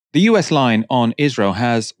The US line on Israel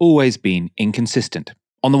has always been inconsistent.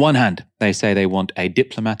 On the one hand, they say they want a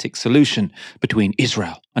diplomatic solution between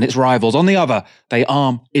Israel and its rivals. On the other, they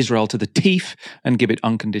arm Israel to the teeth and give it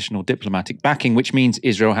unconditional diplomatic backing, which means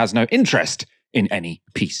Israel has no interest in any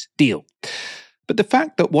peace deal. But the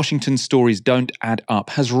fact that Washington's stories don't add up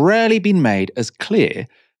has rarely been made as clear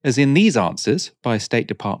as in these answers by State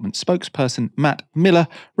Department spokesperson Matt Miller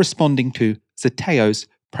responding to Zateo's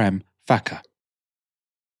Prem Fakka.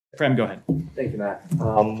 Prem, go ahead. Thank you, Matt.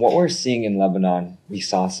 What we're seeing in Lebanon, we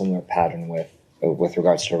saw a similar pattern with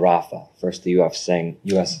regards to Rafah. First, the U.S. saying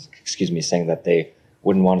that they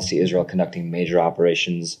wouldn't want to see Israel conducting major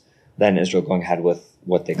operations. Then Israel going ahead with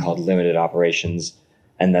what they called limited operations,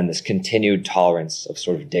 and then this continued tolerance of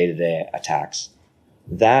sort of day-to-day attacks.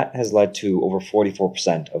 That has led to over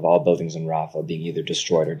 44% of all buildings in Rafah being either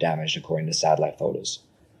destroyed or damaged, according to satellite photos.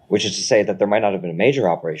 Which is to say that there might not have been a major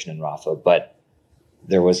operation in Rafah, but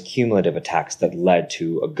there was cumulative attacks that led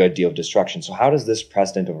to a good deal of destruction. So how does this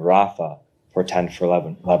precedent of Rafah portend for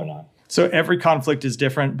Lebanon? So every conflict is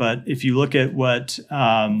different, but if you look at what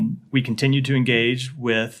we continue to engage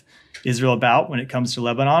with Israel about when it comes to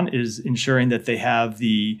Lebanon is ensuring that they have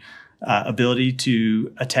the ability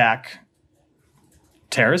to attack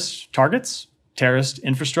terrorist targets, terrorist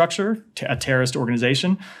infrastructure, a terrorist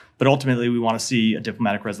organization. But ultimately, we want to see a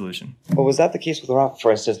diplomatic resolution. But was that the case with Rafah,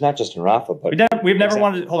 for instance, not just in Rafah, but we've never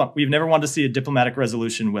wanted to see a diplomatic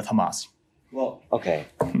resolution with Hamas. Well, okay.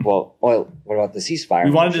 Well, what about the ceasefire?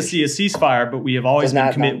 We wanted to see a ceasefire, but we have always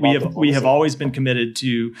been committed. We have always been committed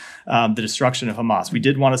to the destruction of Hamas. We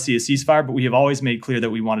did want to see a ceasefire, but we have always made clear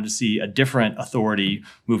that we wanted to see a different authority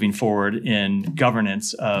moving forward in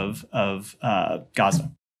governance of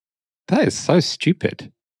Gaza. That is so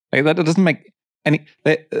stupid. Like, that doesn't make.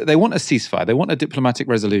 They want a ceasefire, they want a diplomatic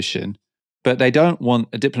resolution, but they don't want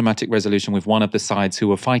a diplomatic resolution with one of the sides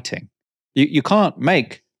who are fighting. You can't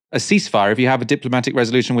make a ceasefire if you have a diplomatic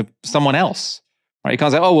resolution with someone else. Right? You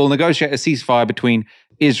can't say, oh, we'll negotiate a ceasefire between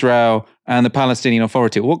Israel and the Palestinian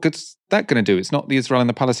Authority. What good's that going to do? It's not the Israel and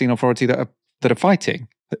the Palestinian Authority that are fighting.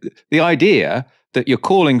 The idea that you're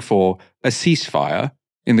calling for a ceasefire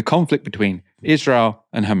in the conflict between Israel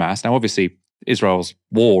and Hamas, now obviously Israel's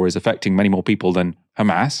war is affecting many more people than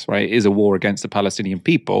Hamas, right? It is a war against the Palestinian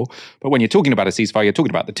people. But when you're talking about a ceasefire, you're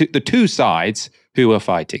talking about the two sides who are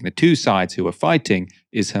fighting. The two sides who are fighting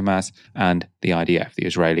is Hamas and the IDF, the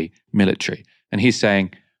Israeli military. And he's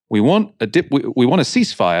saying, we want a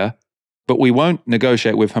ceasefire, but we won't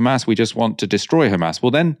negotiate with Hamas. We just want to destroy Hamas.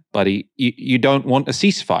 Well then, buddy, you don't want a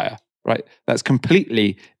ceasefire, right? That's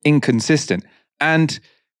completely inconsistent. And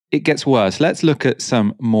it gets worse. Let's look at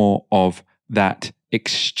some more of that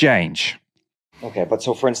exchange. Okay, but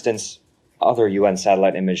so for instance, other UN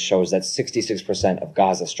satellite image shows that 66% of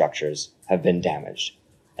Gaza structures have been damaged.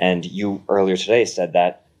 And you earlier today said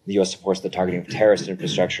that the US supports the targeting of terrorist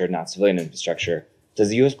infrastructure, not civilian infrastructure. Does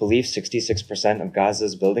the US believe 66% of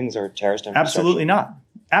Gaza's buildings are terrorist infrastructure? Absolutely not.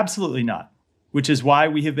 Absolutely not. Which is why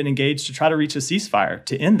we have been engaged to try to reach a ceasefire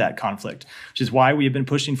to end that conflict, which is why we have been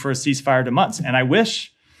pushing for a ceasefire to months. And I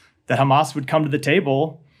wish that Hamas would come to the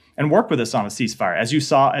table and work with us on a ceasefire. As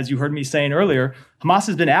you heard me saying earlier, Hamas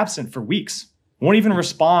has been absent for weeks. Won't even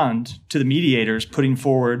respond to the mediators putting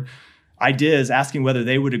forward ideas asking whether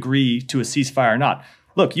they would agree to a ceasefire or not.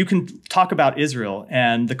 Look, you can talk about Israel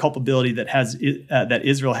and the culpability that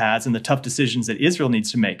Israel has and the tough decisions that Israel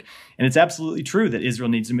needs to make. And it's absolutely true that Israel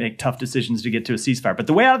needs to make tough decisions to get to a ceasefire. But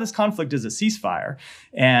the way out of this conflict is a ceasefire.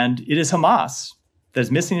 And it is Hamas that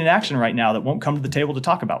is missing in action right now that won't come to the table to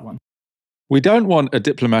talk about one. We don't want a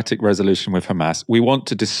diplomatic resolution with Hamas. We want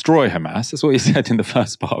to destroy Hamas. That's what he said in the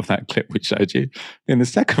first part of that clip we showed you. In the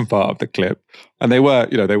second part of the clip, and they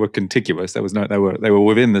were contiguous. They were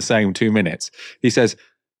within the same 2 minutes. He says,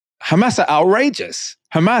 Hamas are outrageous.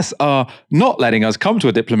 Hamas are not letting us come to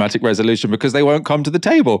a diplomatic resolution because they won't come to the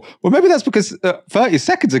table. Well, maybe that's because 30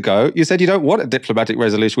 seconds ago, you said you don't want a diplomatic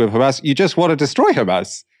resolution with Hamas. You just want to destroy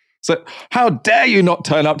Hamas. So how dare you not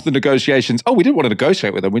turn up to the negotiations? Oh, we didn't want to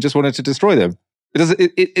negotiate with them. We just wanted to destroy them.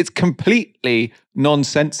 It's completely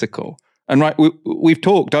nonsensical. And right, we've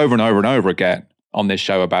talked over and over and over again on this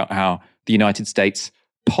show about how the United States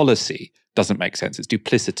policy doesn't make sense. It's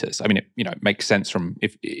duplicitous. I mean, it makes sense from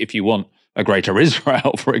if you want a greater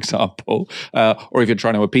Israel, for example, or if you're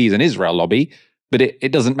trying to appease an Israel lobby, but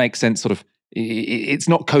it doesn't make sense sort of. It's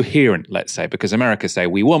not coherent, let's say, because America say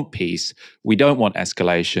we want peace, we don't want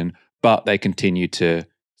escalation, but they continue to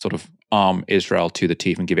sort of arm Israel to the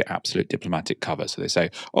teeth and give it absolute diplomatic cover. So they say,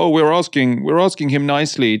 "Oh, we're asking him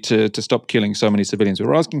nicely to stop killing so many civilians.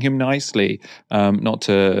 We're asking him nicely not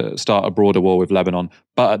to start a broader war with Lebanon,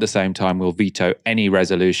 but at the same time, we'll veto any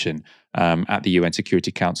resolution at the UN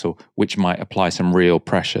Security Council which might apply some real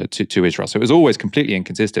pressure to Israel." So it was always completely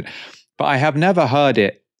inconsistent. But I have never heard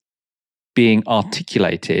it being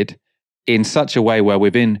articulated in such a way where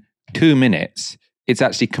within 2 minutes it's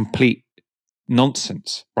actually complete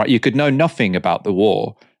nonsense, right? You could know nothing about the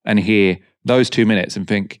war and hear those 2 minutes and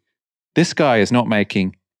think, this guy is not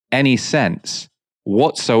making any sense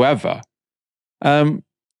whatsoever.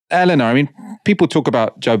 Eleanor, I mean, people talk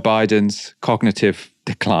about Joe Biden's cognitive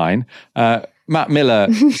decline. Matt Miller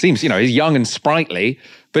seems, he's young and sprightly,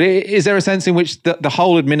 but is there a sense in which the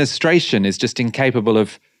whole administration is just incapable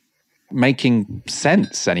of making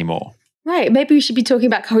sense anymore? Right. Maybe we should be talking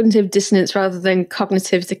about cognitive dissonance rather than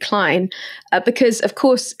cognitive decline, because, of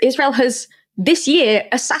course, Israel has this year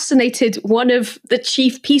assassinated one of the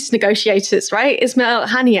chief peace negotiators, right? Ismail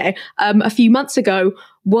Haniyeh, a few months ago,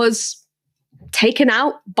 was taken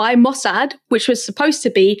out by Mossad, which was supposed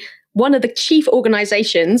to be one of the chief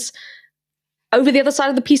organizations over the other side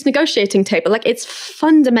of the peace negotiating table. Like, it's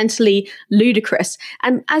fundamentally ludicrous.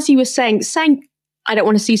 And as you were saying I don't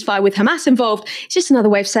want a ceasefire with Hamas involved, it's just another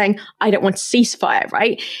way of saying, I don't want a ceasefire,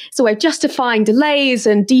 right? It's a way of justifying delays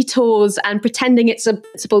and detours and pretending it's a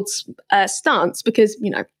principled stance because,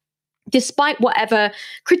 despite whatever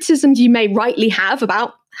criticisms you may rightly have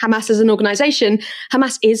about Hamas as an organization,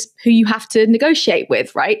 Hamas is who you have to negotiate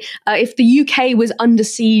with, right? If the UK was under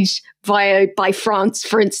siege by France,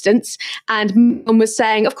 for instance, and one was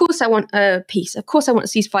saying, of course I want a peace, of course I want a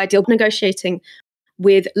ceasefire deal, negotiating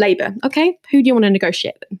with Labour. Okay, who do you want to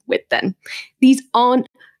negotiate with then? These aren't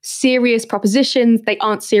serious propositions. They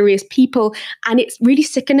aren't serious people. And it's really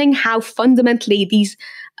sickening how fundamentally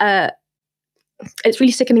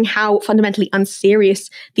unserious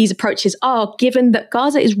these approaches are, given that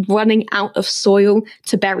Gaza is running out of soil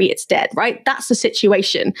to bury its dead, right? That's the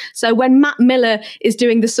situation. So when Matt Miller is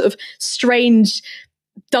doing this sort of strange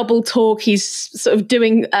double talk, he's sort of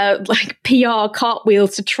doing PR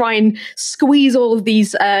cartwheels to try and squeeze all of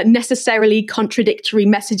these necessarily contradictory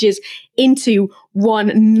messages into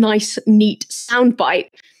one nice, neat soundbite.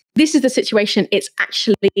 This is the situation it's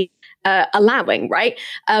actually allowing, right?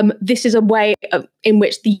 This is a way in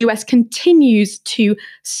which the US continues to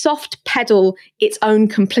soft pedal its own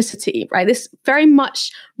complicity, right? This very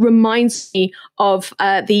much reminds me of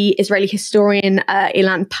the Israeli historian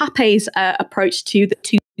Ilan Pappé's approach to the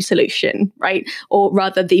two solution, right? Or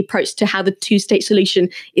rather the approach to how the two-state solution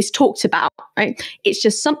is talked about, right? It's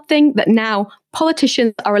just something that now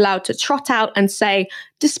politicians are allowed to trot out and say,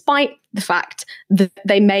 despite the fact that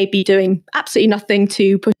they may be doing absolutely nothing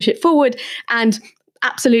to push it forward and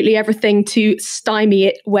absolutely everything to stymie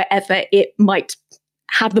it wherever it might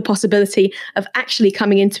have the possibility of actually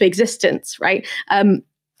coming into existence, right?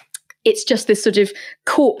 It's just this sort of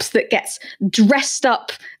corpse that gets dressed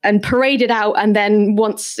up and paraded out, and then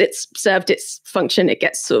once it's served its function, it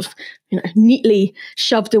gets sort of neatly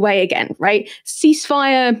shoved away again, right?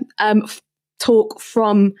 Ceasefire talk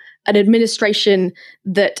from an administration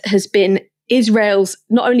that has been Israel's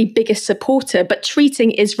not only biggest supporter, but treating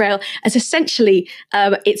Israel as essentially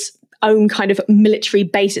its own kind of military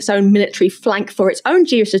base, its own military flank for its own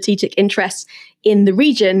geostrategic interests in the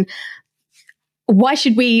region. Why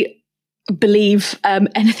should we believe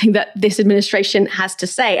anything that this administration has to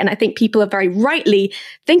say? And I think people are very rightly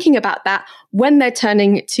thinking about that when they're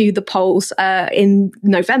turning to the polls in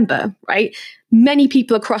November, right? Many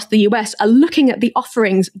people across the US are looking at the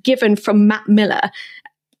offerings given from Matt Miller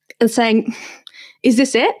and saying, is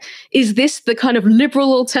this it? Is this the kind of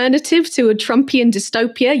liberal alternative to a Trumpian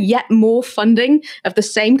dystopia, yet more funding of the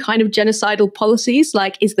same kind of genocidal policies?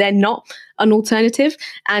 Like, is there not an alternative?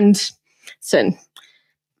 And so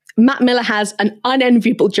Matt Miller has an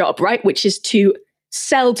unenviable job, right? Which is to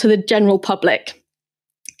sell to the general public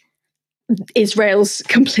US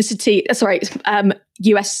complicity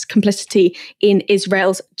in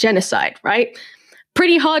Israel's genocide, right?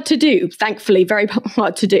 Pretty hard to do, thankfully, very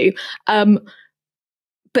hard to do.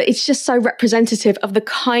 But it's just so representative of the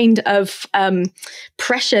kind of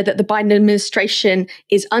pressure that the Biden administration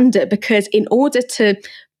is under, because in order to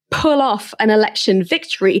pull off an election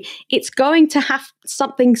victory, it's going to have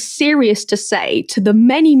something serious to say to the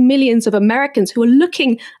many millions of Americans who are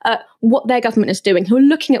looking at what their government is doing, who are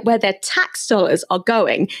looking at where their tax dollars are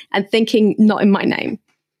going and thinking, not in my name.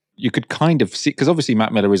 You could kind of see, because obviously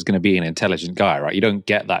Matt Miller is going to be an intelligent guy, right? You don't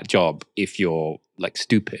get that job if you're like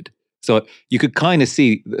stupid. So you could kind of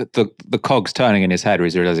see the cogs turning in his head, where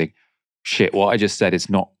he's realizing, shit, what I just said is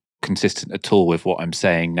not consistent at all with what I'm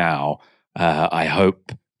saying now. I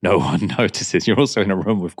hope no one notices. You're also in a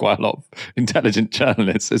room with quite a lot of intelligent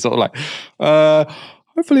journalists. It's sort of like,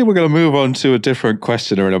 hopefully we're going to move on to a different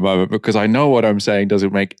questioner in a moment, because I know what I'm saying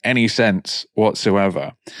doesn't make any sense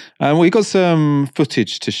whatsoever. We got some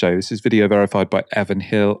footage to show. This is video verified by Evan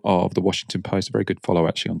Hill of The Washington Post, a very good follow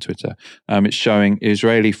actually on Twitter. It's showing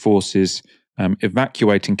Israeli forces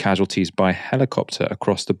evacuating casualties by helicopter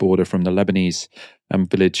across the border from the Lebanese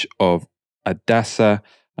village of Adassa,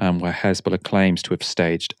 where Hezbollah claims to have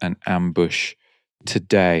staged an ambush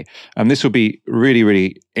today. This will be really,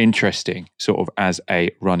 really interesting sort of as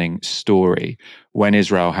a running story. When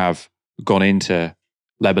Israel have gone into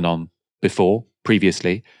Lebanon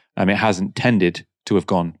previously, it hasn't tended to have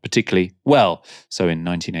gone particularly well. So in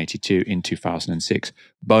 1982, in 2006,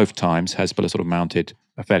 both times Hezbollah sort of mounted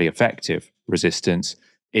a fairly effective resistance.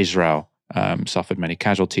 Israel suffered many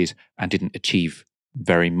casualties and didn't achieve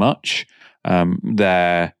very much.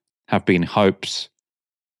 There have been hopes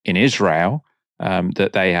in Israel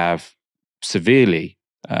that they have severely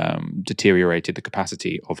deteriorated the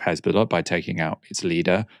capacity of Hezbollah by taking out its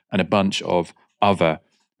leader and a bunch of other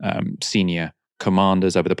senior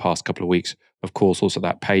commanders over the past couple of weeks. Of course, also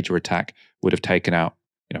that pager attack would have taken out,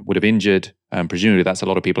 would have injured, presumably that's a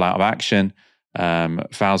lot of people out of action.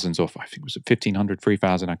 Thousands of, I think it was 1,500,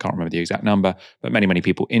 3,000, I can't remember the exact number, but many, many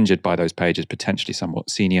people injured by those pages, potentially somewhat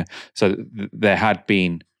senior. So there had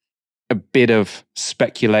been a bit of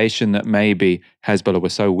speculation that maybe Hezbollah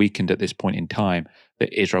was so weakened at this point in time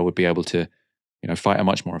that Israel would be able to, fight a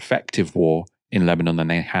much more effective war in Lebanon than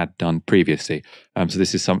they had done previously. So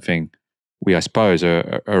this is something we, I suppose,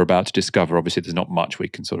 are about to discover. Obviously, there's not much we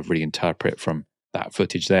can sort of really interpret from that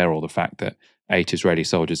footage there, or the fact that 8 Israeli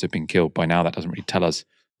soldiers have been killed. By now, that doesn't really tell us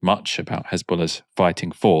much about Hezbollah's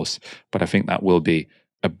fighting force, but I think that will be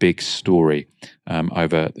a big story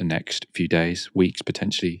over the next few days, weeks,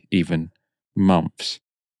 potentially even months.